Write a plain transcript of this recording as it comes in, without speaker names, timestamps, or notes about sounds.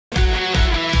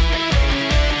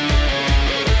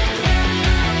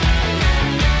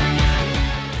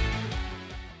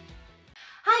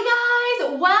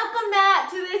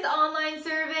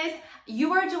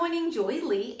learning Joy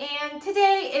Lee, and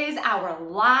today is our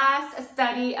last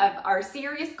study of our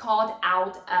series called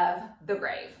Out of the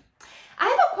Grave. I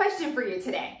have a question for you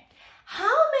today.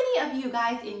 How many of you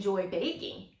guys enjoy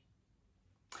baking?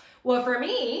 Well, for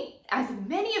me, as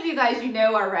many of you guys you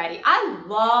know already, I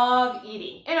love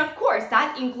eating. And of course,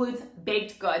 that includes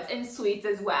baked goods and sweets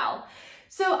as well.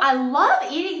 So I love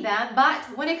eating them, but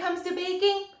when it comes to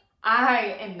baking,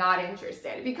 I am not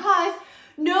interested because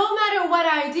no matter what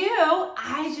I do,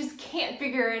 I just can't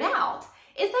figure it out.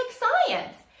 It's like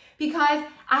science because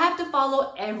I have to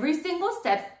follow every single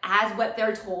step as what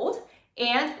they're told,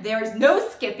 and there's no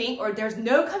skipping or there's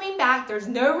no coming back, there's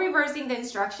no reversing the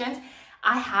instructions.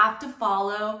 I have to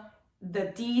follow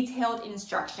the detailed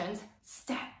instructions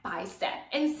step by step.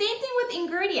 And same thing with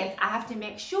ingredients. I have to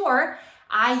make sure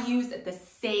I use the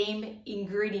same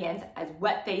ingredients as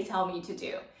what they tell me to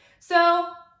do. So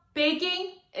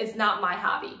baking is not my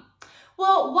hobby.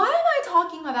 Well, why am I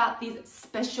talking about these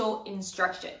special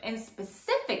instructions and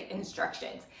specific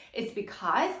instructions? It's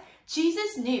because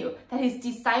Jesus knew that his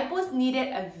disciples needed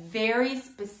a very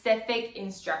specific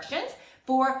instructions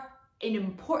for an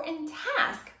important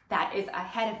task that is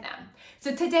ahead of them.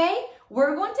 So today,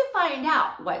 we're going to find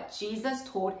out what Jesus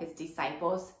told his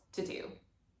disciples to do.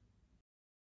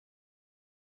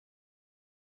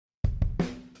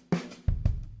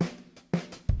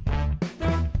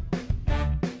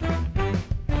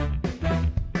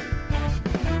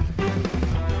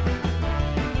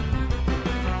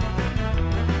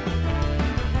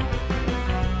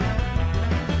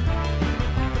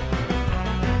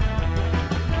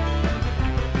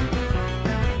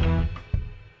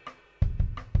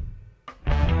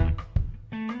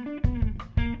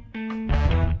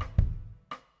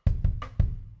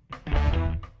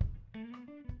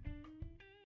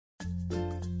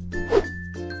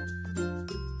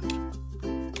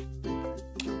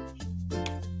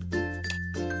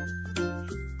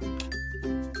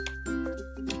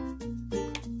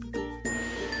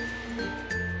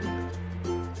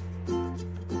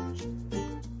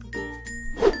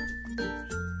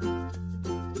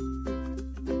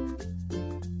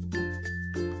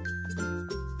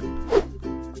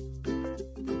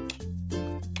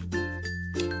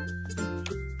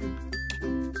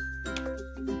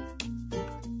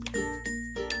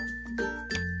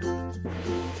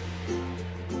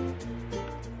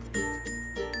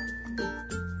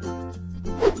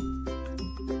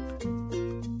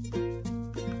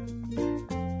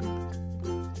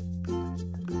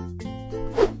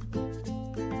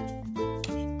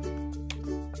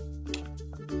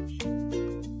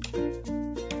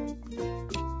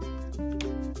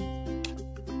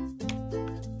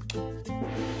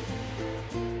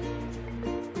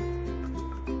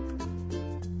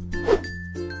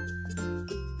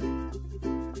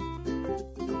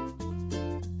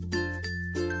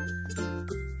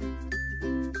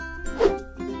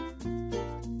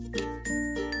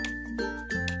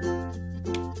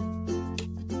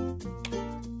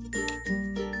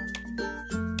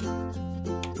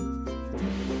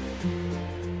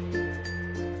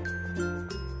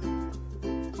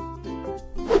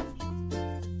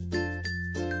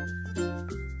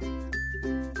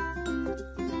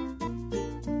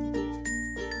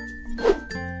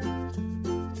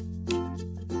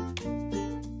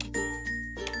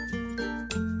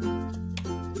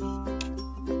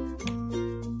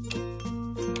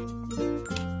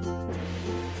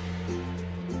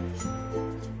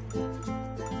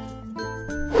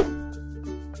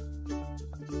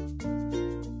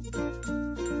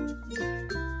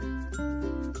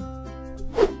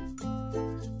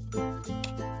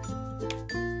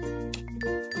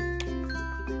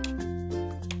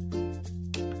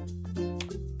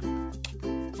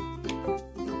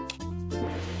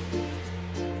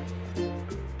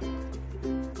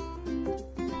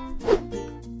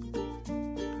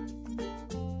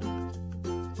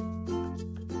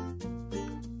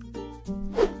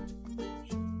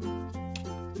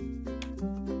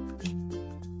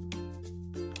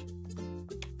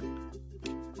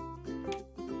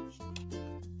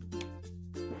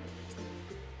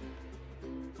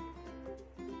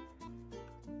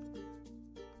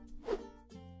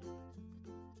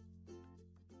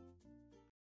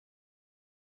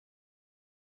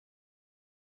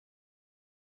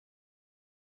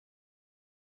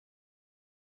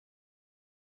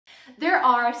 There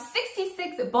are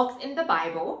 66 books in the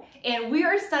Bible, and we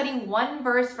are studying one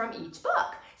verse from each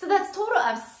book. So that's a total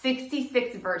of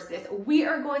 66 verses we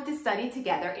are going to study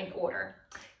together in order.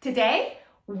 Today,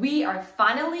 we are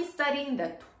finally studying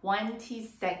the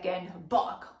 22nd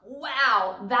book.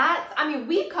 Wow,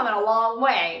 we've come a long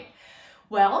way.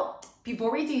 Well,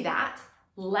 before we do that,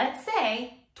 Let's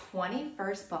say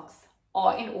 21st books,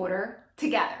 all in order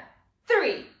together.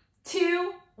 3,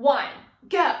 2, 1,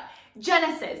 go.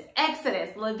 Genesis,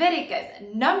 Exodus, Leviticus,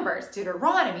 Numbers,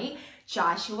 Deuteronomy,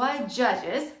 Joshua,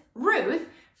 Judges, Ruth,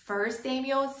 1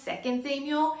 Samuel, 2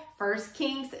 Samuel, 1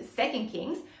 Kings, 2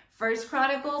 Kings, 1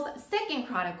 Chronicles, 2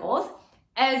 Chronicles,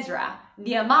 Ezra,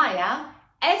 Nehemiah,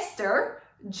 Esther,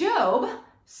 Job,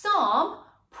 Psalm,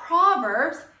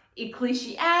 Proverbs,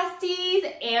 Ecclesiastes,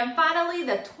 and finally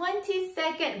the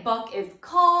 22nd book is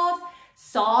called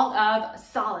Song of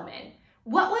Solomon.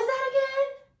 What was that again?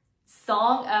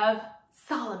 Song of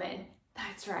Solomon.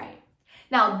 That's right.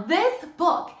 Now this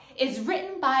book is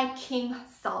written by King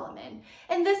Solomon,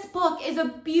 and this book is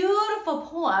a beautiful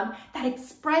poem that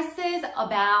expresses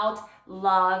about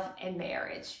love and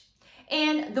marriage.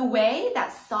 And the way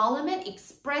that Solomon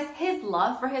expressed his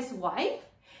love for his wife,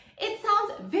 it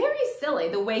sounds very silly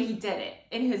the way he did it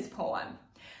in his poem.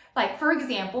 Like, for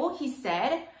example, he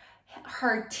said,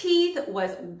 her teeth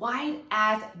was white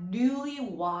as newly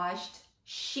washed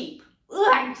sheep.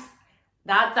 Ugh,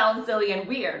 that sounds silly and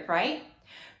weird, right?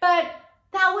 But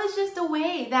that was just a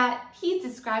way that he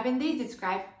described and they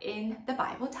described in the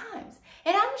Bible times.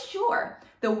 And I'm sure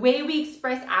the way we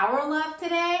express our love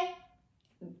today,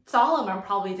 Solomon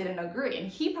probably didn't agree,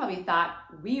 and he probably thought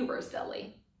we were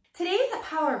silly. Today's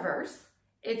power verse,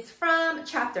 it's from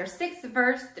chapter 6,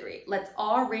 verse 3. Let's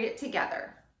all read it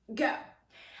together. Go.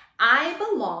 I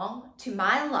belong to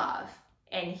my love,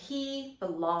 and he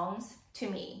belongs to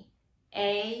me.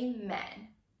 Amen.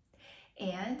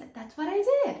 And that's what I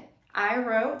did. I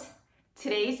wrote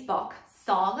today's book,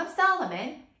 Song of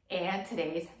Solomon, and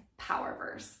today's power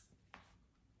verse.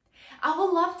 I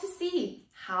would love to see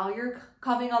how you're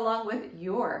coming along with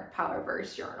your power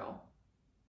verse journal.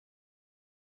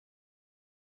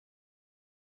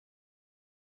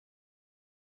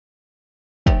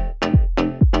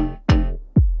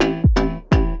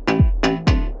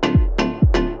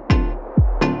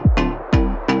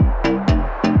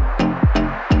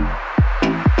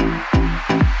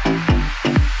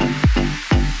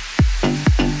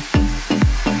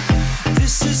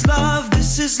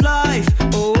 This is life,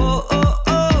 oh, oh, oh,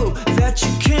 oh, that you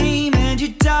came and you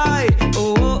died,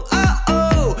 oh, oh, oh,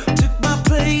 oh, took my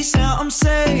place, now I'm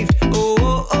saved, oh,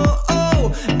 oh, oh,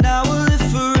 oh, now I'll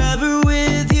live forever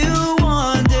with you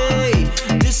one day.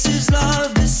 This is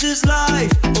love, this is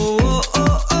life, oh, oh,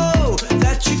 oh, oh,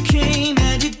 that you came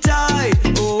and you died,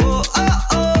 oh, oh,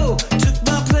 oh, took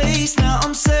my place, now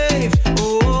I'm saved,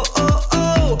 oh, oh,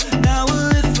 oh, now I'll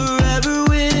live forever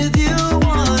with you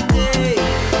one day.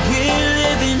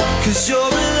 Cause you're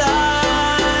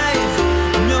alive,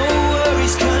 no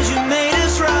worries cause you made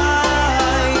us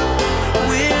right.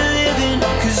 We're living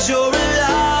cause you're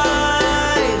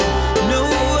alive, no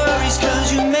worries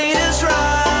cause you made us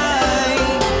right.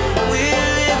 We're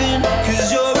living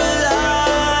cause you're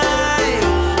alive,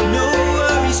 no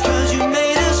worries cause you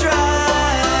made us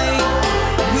right.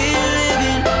 We're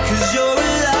living cause you're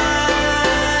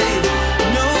alive,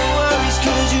 no worries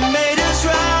cause you made us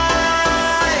right.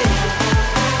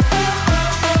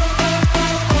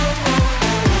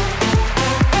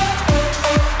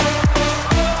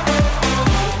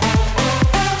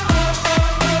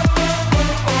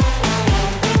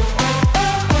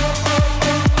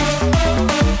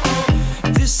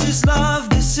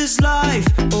 This is life,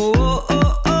 oh, oh,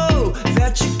 oh, oh,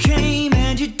 that you came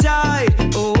and you died,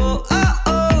 oh, oh, oh,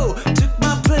 oh, took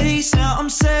my place, now I'm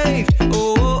saved,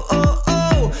 oh, oh, oh,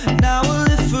 oh, now I'll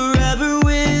live forever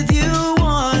with you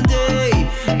one day.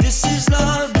 This is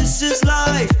love, this is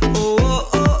life, oh, oh,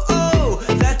 oh, oh,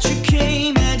 that you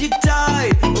came and you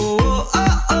died, oh, oh,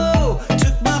 oh, oh,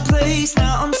 took my place,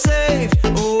 now I'm saved,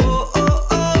 oh, oh, oh,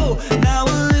 oh, now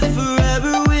I'll live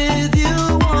forever with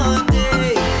you one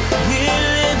day.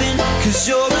 Cause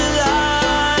you're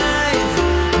alive,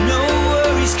 no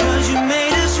worries cause you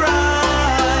made us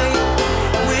right.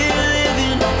 We're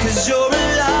living cause you're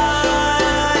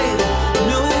alive,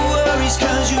 no worries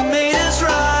cause you made us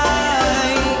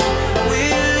right.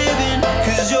 We're living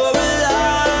cause you're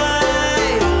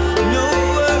alive, no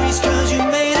worries cause you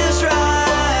made us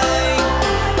right.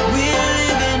 We're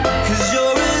living cause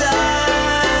you're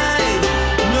alive,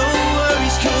 no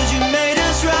worries cause you made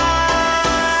us right.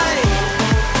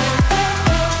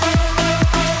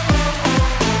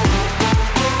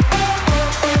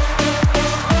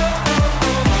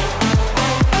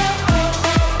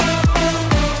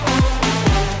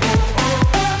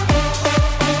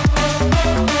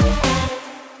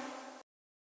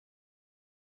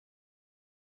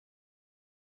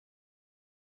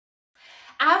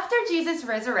 After Jesus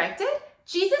resurrected,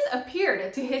 Jesus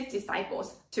appeared to his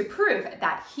disciples to prove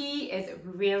that he is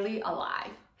really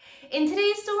alive. In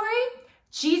today's story,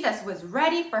 Jesus was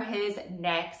ready for his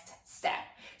next step.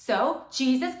 So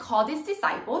Jesus called his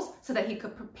disciples so that he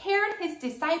could prepare his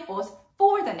disciples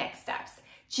for the next steps.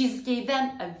 Jesus gave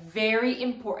them a very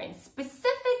important,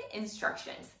 specific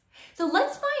instructions. So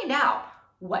let's find out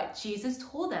what Jesus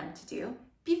told them to do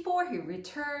before he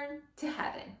returned to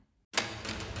heaven.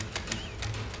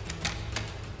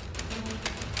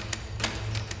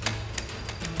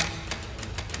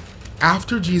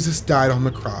 After Jesus died on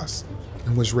the cross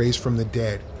and was raised from the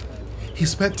dead, he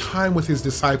spent time with his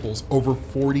disciples over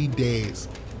 40 days.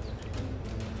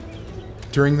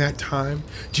 During that time,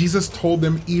 Jesus told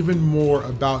them even more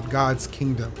about God's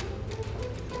kingdom.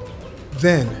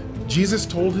 Then, Jesus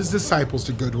told his disciples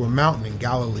to go to a mountain in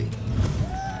Galilee.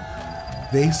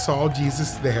 They saw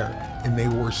Jesus there and they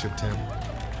worshiped him.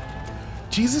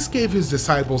 Jesus gave his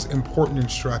disciples important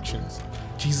instructions.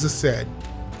 Jesus said,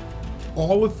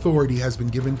 "All authority has been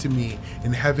given to me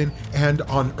in heaven and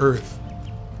on earth."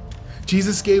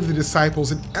 Jesus gave the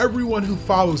disciples and everyone who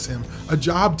follows him a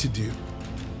job to do.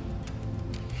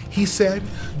 He said,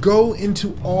 "Go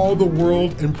into all the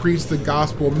world and preach the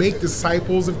gospel. Make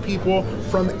disciples of people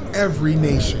from every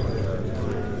nation."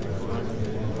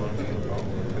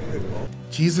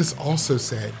 Jesus also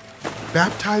said,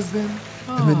 "Baptize them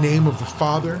in the name of the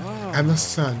Father and the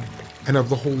Son and of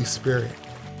the Holy Spirit,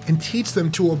 and teach them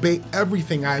to obey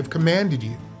everything I have commanded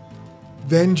you."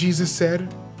 Then Jesus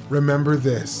said, "Remember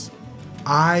this,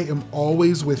 I am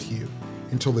always with you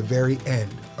until the very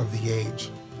end of the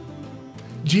age."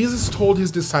 Jesus told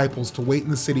his disciples to wait in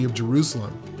the city of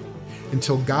Jerusalem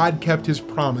until God kept his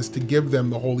promise to give them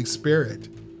the Holy Spirit.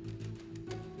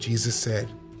 Jesus said,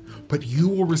 "But you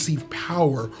will receive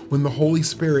power when the Holy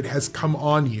Spirit has come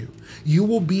on you. You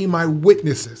will be my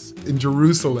witnesses in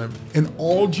Jerusalem, in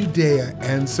all Judea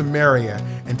and Samaria,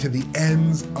 and to the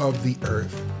ends of the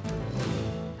earth."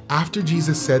 After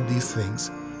Jesus said these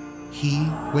things, he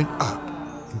went up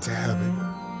into heaven.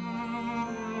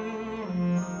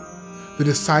 The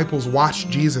disciples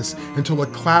watched Jesus until a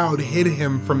cloud hid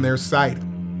him from their sight.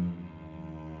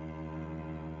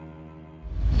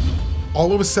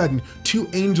 All of a sudden, two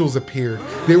angels appeared.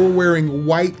 They were wearing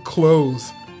white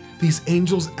clothes. These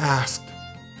angels asked,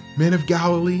 "Men of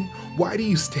Galilee, why do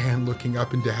you stand looking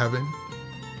up into heaven?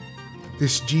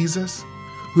 This Jesus,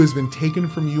 who has been taken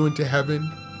from you into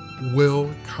heaven,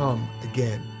 will come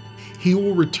again. He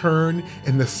will return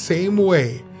in the same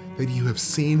way that you have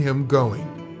seen him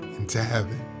going into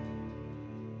heaven."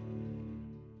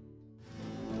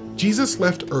 Jesus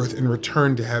left earth and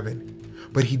returned to heaven,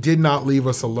 but he did not leave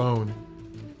us alone.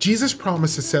 Jesus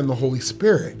promised to send the Holy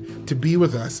Spirit to be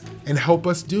with us and help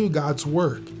us do God's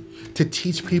work, to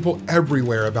teach people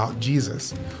everywhere about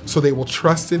Jesus so they will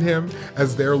trust in him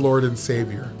as their Lord and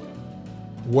Savior.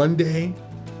 One day,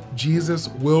 Jesus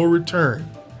will return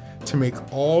to make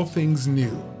all things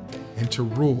new and to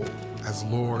rule as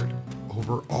Lord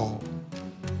over all.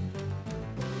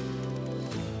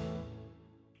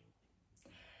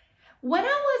 When I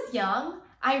was young,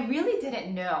 I really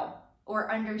didn't know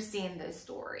or understand this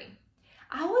story.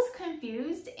 I was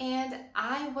confused and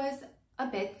I was a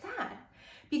bit sad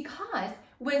because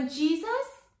when Jesus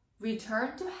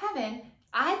returned to heaven,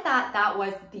 I thought that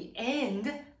was the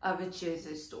end of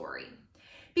Jesus' story.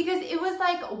 Because it was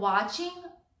like watching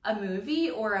a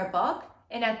movie or a book,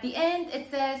 and at the end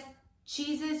it says,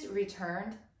 Jesus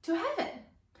returned to heaven.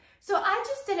 So I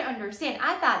just didn't understand.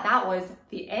 I thought that was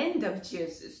the end of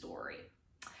Jesus' story.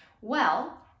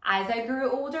 Well, as I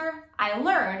grew older, I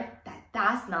learned that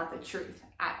that's not the truth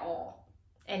at all.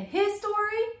 In his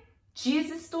story,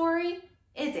 Jesus' story,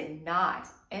 it did not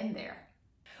end there.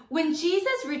 When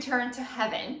Jesus returned to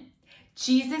heaven,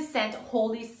 Jesus sent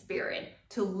Holy Spirit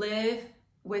to live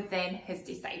within his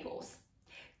disciples.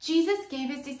 Jesus gave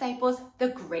his disciples the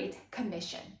Great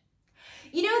Commission.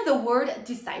 You know, the word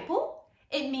disciple,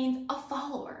 it means a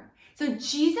follower. So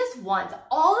Jesus wants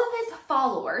all of his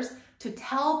followers to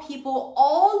tell people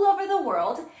all over the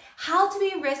world how to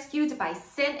be rescued by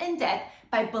sin and death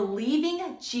by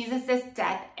believing Jesus'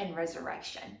 death and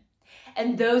resurrection.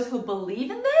 And those who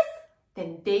believe in this,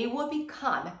 then they will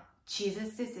become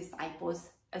Jesus' disciples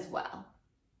as well.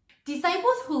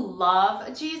 Disciples who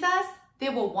love Jesus, they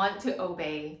will want to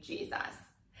obey Jesus.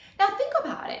 Now think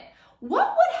about it.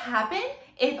 What would happen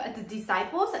if the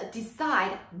disciples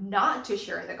decide not to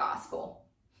share the gospel?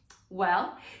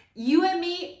 Well, you and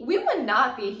me, we would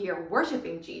not be here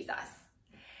worshiping Jesus.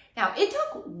 Now, it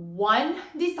took one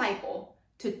disciple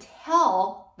to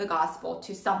tell the gospel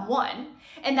to someone,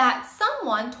 and that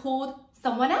someone told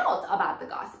someone else about the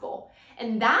gospel.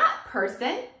 And that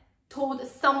person told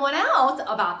someone else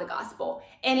about the gospel.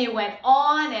 And it went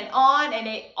on, and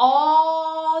it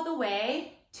all the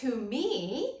way to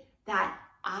me that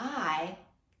I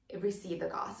received the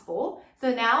gospel.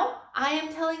 So now I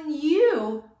am telling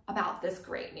you about this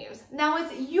great news. Now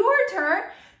it's your turn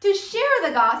to share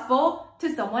the gospel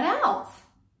to someone else.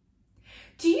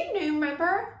 Do you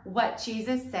remember what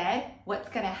Jesus said, what's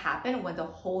going to happen when the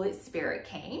Holy Spirit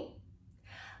came?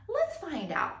 Let's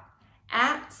find out.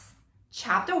 Acts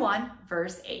chapter 1,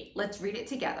 verse 8. Let's read it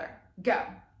together. Go.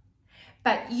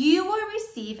 But you will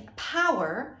receive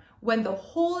power when the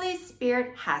Holy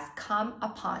Spirit has come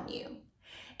upon you.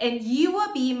 And you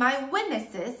will be my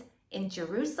witnesses in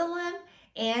Jerusalem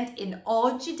and in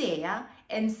all Judea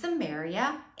and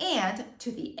Samaria and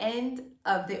to the end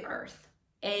of the earth.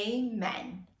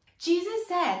 Amen. Jesus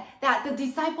said that the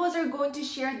disciples are going to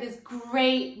share this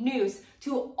great news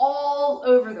to all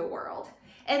over the world,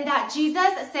 and that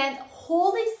Jesus sent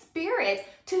Holy Spirit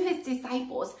to his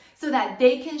disciples so that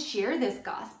they can share this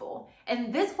gospel.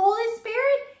 And this Holy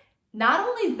Spirit, not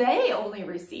only they only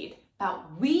received,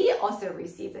 but we also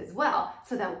received as well,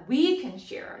 so that we can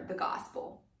share the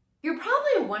gospel. You're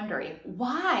probably wondering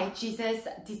why Jesus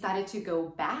decided to go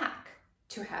back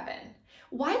to heaven.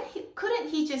 Why couldn't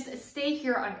he just stay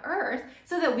here on earth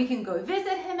so that we can go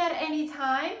visit him at any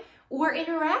time or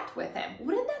interact with him?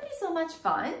 Wouldn't that be so much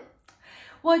fun?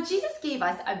 Well, Jesus gave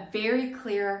us a very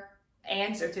clear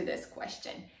answer to this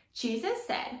question. Jesus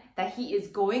said that he is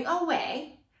going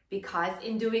away because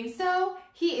in doing so,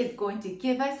 he is going to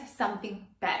give us something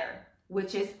better,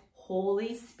 which is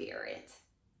Holy Spirit.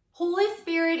 Holy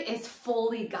Spirit is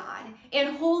fully God,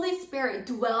 and Holy Spirit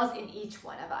dwells in each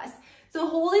one of us. So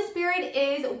Holy Spirit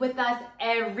is with us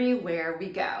everywhere we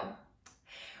go.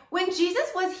 When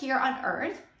Jesus was here on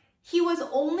earth, he was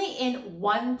only in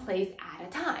one place at a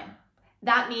time.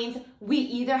 That means we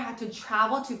either had to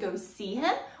travel to go see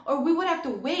him, or we would have to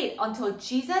wait until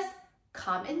Jesus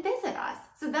come and visit us.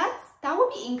 So that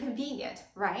would be inconvenient,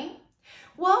 right?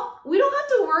 Well, we don't have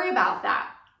to worry about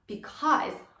that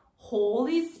because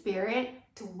Holy Spirit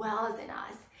dwells in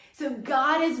us. So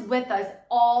God is with us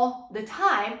all the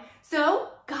time. So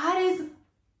God is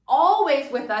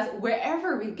always with us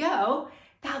wherever we go.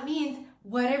 That means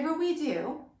whatever we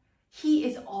do, he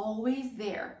is always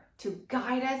there to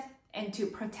guide us and to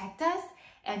protect us.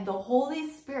 And the Holy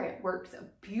Spirit works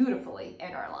beautifully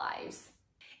in our lives.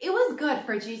 It was good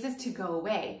for Jesus to go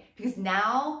away because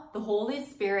now the Holy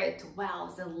Spirit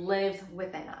dwells and lives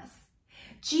within us.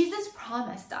 Jesus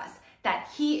promised us that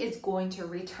he is going to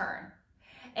return.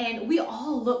 And we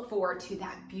all look forward to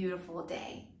that beautiful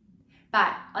day.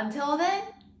 But until then,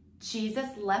 Jesus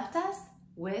left us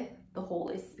with the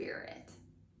Holy Spirit.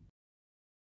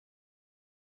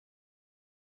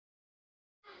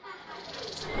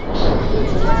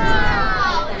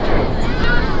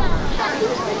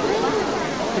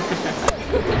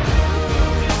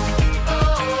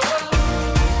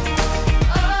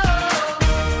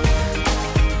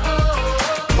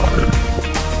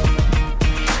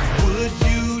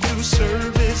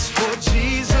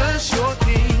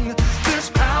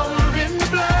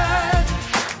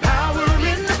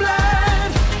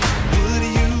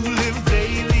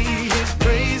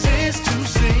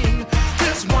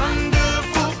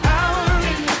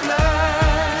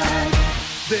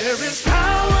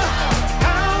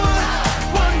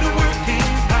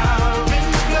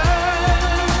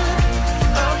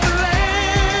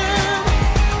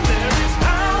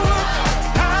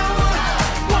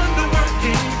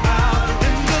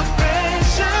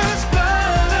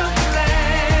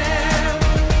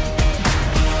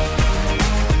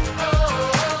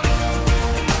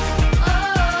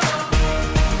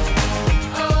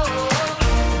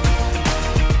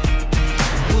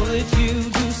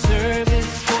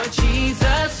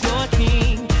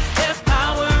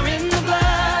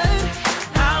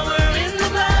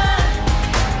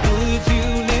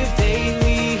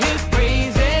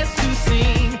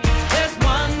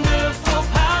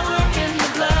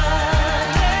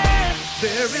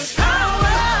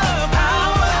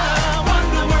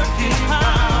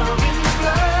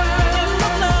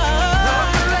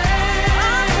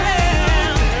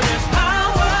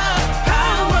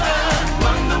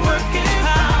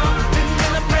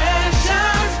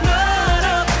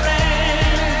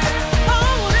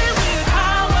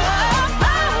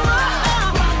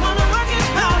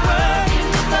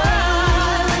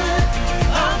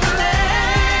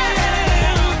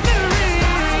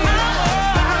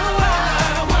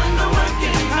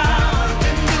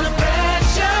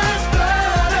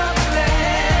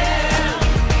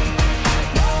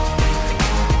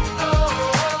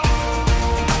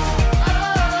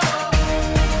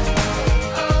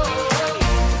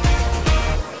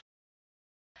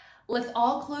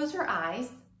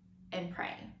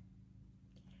 pray.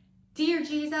 Dear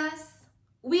Jesus,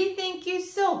 we thank you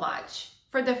so much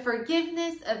for the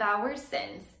forgiveness of our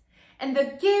sins and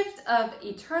the gift of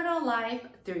eternal life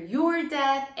through your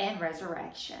death and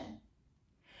resurrection.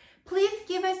 Please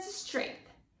give us the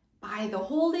strength by the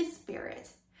Holy Spirit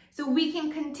so we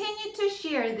can continue to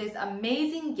share this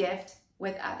amazing gift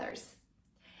with others.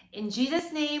 In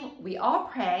Jesus' name, we all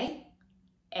pray.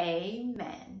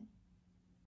 Amen.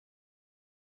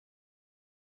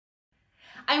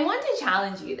 I want to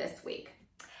challenge you this week.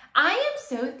 I am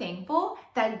so thankful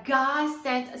that God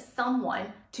sent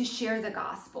someone to share the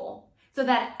gospel so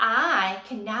that I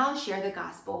can now share the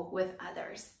gospel with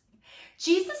others.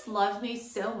 Jesus loved me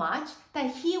so much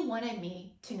that he wanted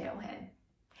me to know him.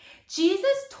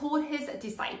 Jesus told his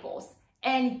disciples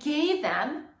and gave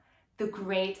them the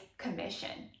Great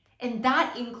Commission, and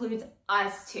that includes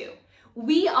us too.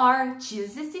 We are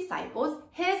Jesus' disciples,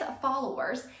 his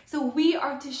followers, so we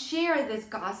are to share this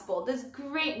gospel, this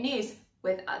great news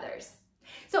with others.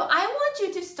 So I want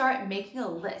you to start making a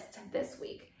list this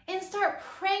week and start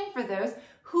praying for those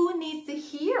who need to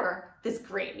hear this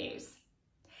great news.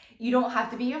 You don't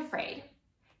have to be afraid.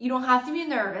 You don't have to be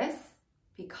nervous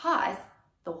because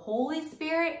the Holy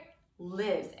Spirit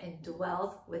lives and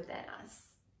dwells within us.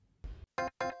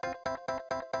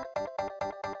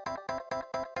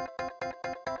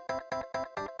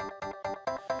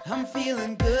 I'm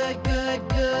feeling good, good,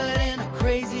 good in a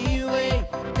crazy way.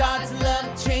 God's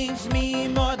love changed me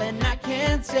more than I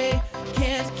can say.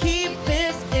 Can't keep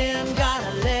this in,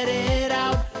 gotta let it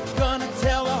out. Gonna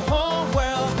tell the whole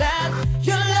world that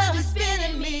your love is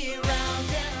spinning me around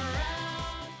and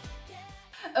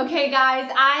around. Okay guys,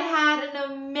 I had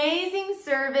an amazing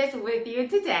service with you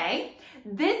today.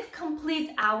 This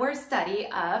completes our study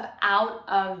of Out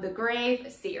of the Grave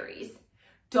series.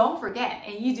 Don't forget,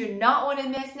 and you do not want to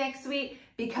miss next week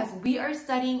because we are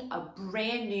studying a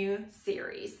brand new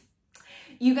series.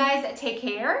 You guys take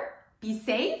care, be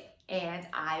safe, and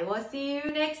I will see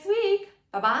you next week.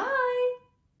 Bye-bye.